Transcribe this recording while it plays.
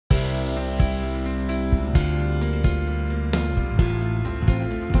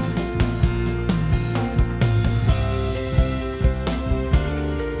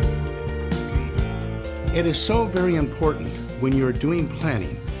It is so very important when you're doing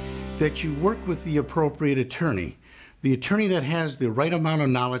planning that you work with the appropriate attorney, the attorney that has the right amount of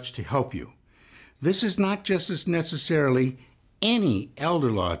knowledge to help you. This is not just as necessarily any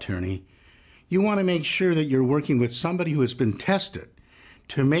elder law attorney. You want to make sure that you're working with somebody who has been tested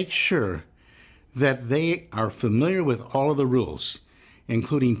to make sure that they are familiar with all of the rules,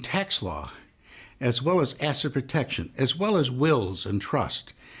 including tax law, as well as asset protection, as well as wills and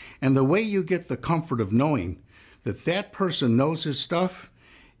trust. And the way you get the comfort of knowing that that person knows his stuff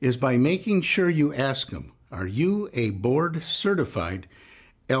is by making sure you ask them, are you a board certified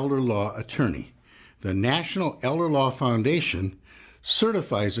elder law attorney? The National Elder Law Foundation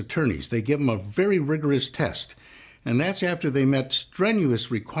certifies attorneys. They give them a very rigorous test, and that's after they met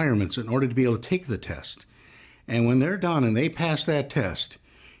strenuous requirements in order to be able to take the test. And when they're done and they pass that test,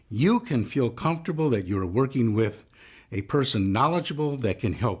 you can feel comfortable that you're working with a person knowledgeable that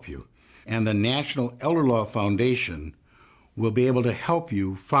can help you. And the National Elder Law Foundation will be able to help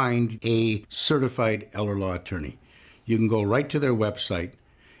you find a certified elder law attorney. You can go right to their website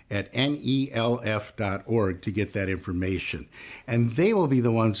at nelf.org to get that information. And they will be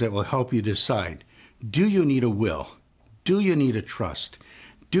the ones that will help you decide, do you need a will? Do you need a trust?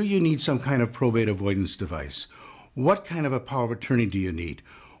 Do you need some kind of probate avoidance device? What kind of a power of attorney do you need?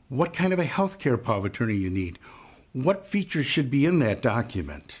 What kind of a healthcare power of attorney you need? What features should be in that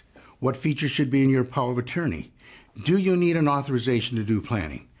document? What features should be in your power of attorney? Do you need an authorization to do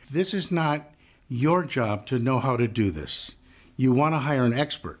planning? This is not your job to know how to do this. You want to hire an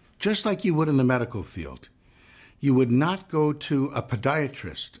expert, just like you would in the medical field. You would not go to a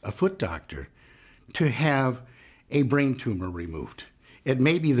podiatrist, a foot doctor, to have a brain tumor removed. It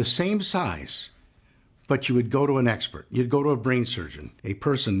may be the same size, but you would go to an expert. You'd go to a brain surgeon, a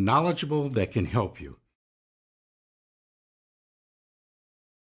person knowledgeable that can help you.